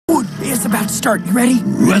It's about to start. You ready?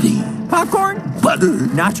 Ready. Popcorn? Butter.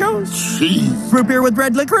 Nachos? Cheese. Root beer with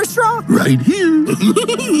red licorice straw? Right here.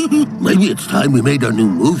 Maybe it's time we made our new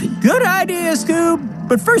movie. Good idea, Scoob.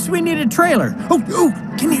 But first we need a trailer. Oh,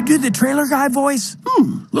 can you do the trailer guy voice?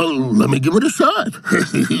 Well, let me give it a shot.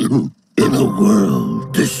 In a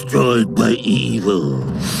world destroyed by evil,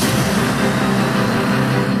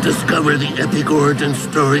 discover the epic origin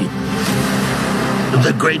story of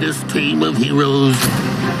the greatest team of heroes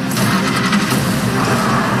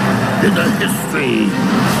in the history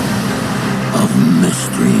of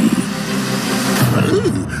mystery.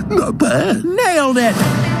 Not bad. Nailed it!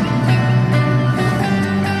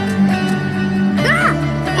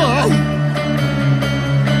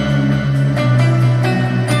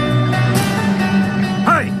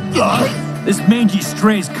 This mangy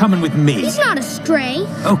stray's coming with me. He's not a stray.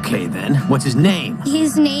 Okay, then. What's his name?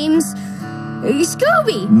 His name's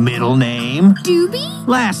Scooby. Middle name? Doobie?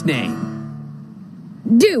 Last name?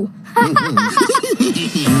 Do. You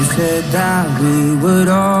said that we would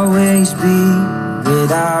always be.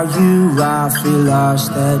 Without you, I feel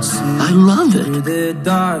lost at sea. I love it. Through the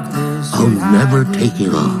darkness, I'll never take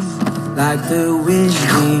it off. Like the wind,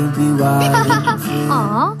 we'll be wild.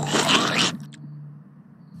 Aw.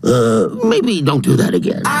 Maybe don't do that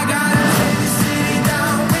again.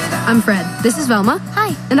 I'm Fred. This is Velma.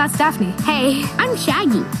 Hi. And that's Daphne. Hey, I'm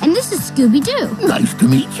Shaggy, and this is Scooby-Doo. Nice to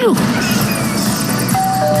meet you.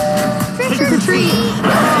 Trick or treat.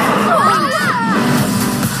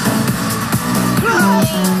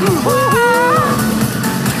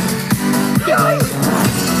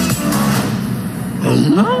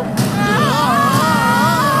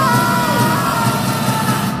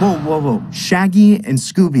 Whoa. Shaggy and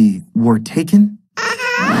Scooby were taken?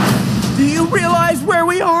 Do you realize where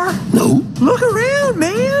we are? No. Look around,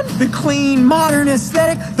 man. The clean, modern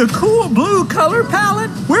aesthetic, the cool blue color palette.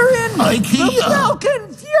 We're in IKEA. the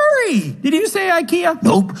Falcon Fury. Did you say IKEA?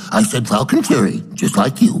 Nope. I said Falcon Fury, just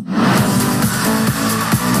like you.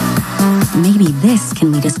 Maybe this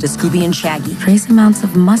can lead us to Scooby and Shaggy. Trace amounts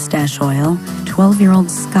of mustache oil, 12-year-old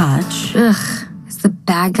scotch. Ugh. Is the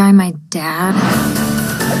bad guy my dad?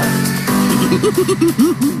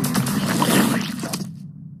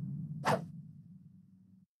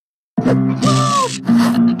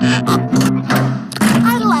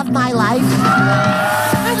 I love my life.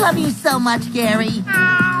 I love you so much, Gary.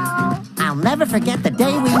 I'll never forget the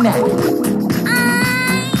day we met.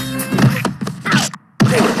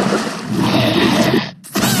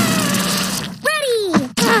 Ready!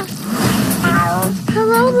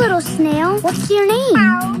 Hello, little snail. What's your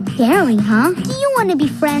name? Gary, huh? Do you want to be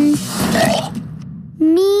friends?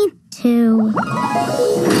 Me too.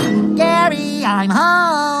 Gary, I'm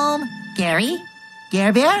home. Gary?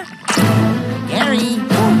 Gare Bear? Gary?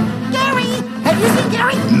 Gary! Have you seen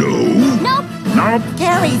Gary? Nope.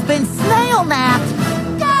 Gary's been snail napped.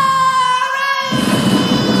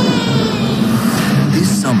 This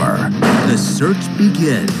summer, the search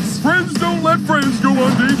begins. Friends don't let friends go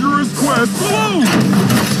on dangerous quests alone!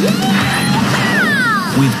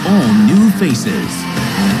 With all new faces.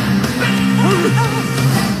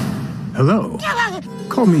 Hello.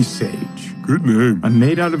 Call me Sage. Good name. I'm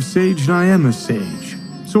made out of sage and I am a sage.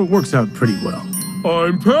 So it works out pretty well.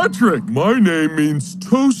 I'm Patrick. My name means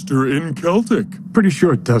toaster in Celtic. Pretty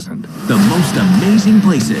sure it doesn't. The most amazing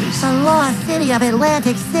places. The lost city of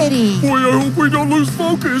Atlantic City. Boy, I hope we don't lose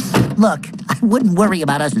focus. Look, I wouldn't worry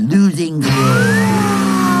about us losing.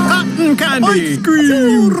 Cotton candy. Ice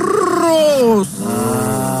cream. Churros.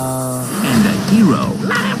 And a hero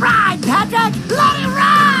Let it ride, Patrick! Let it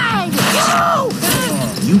ride!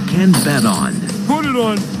 you can bet on. Put it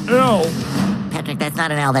on L. Patrick, that's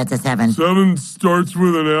not an L, that's a 7. 7 starts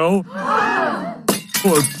with an L.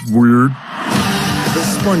 Oh, that's weird. The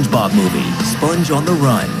SpongeBob movie, Sponge on the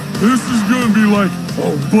Run. This is gonna be like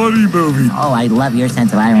a buddy movie. Oh, I love your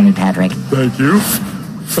sense of irony, Patrick. Thank you.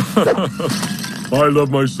 I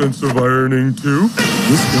love my sense of ironing, too.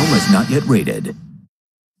 This film is not yet rated.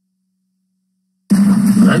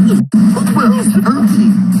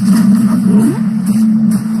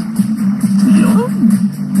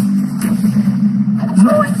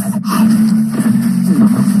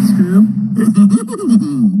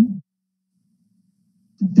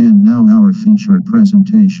 And now our feature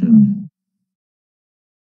presentation.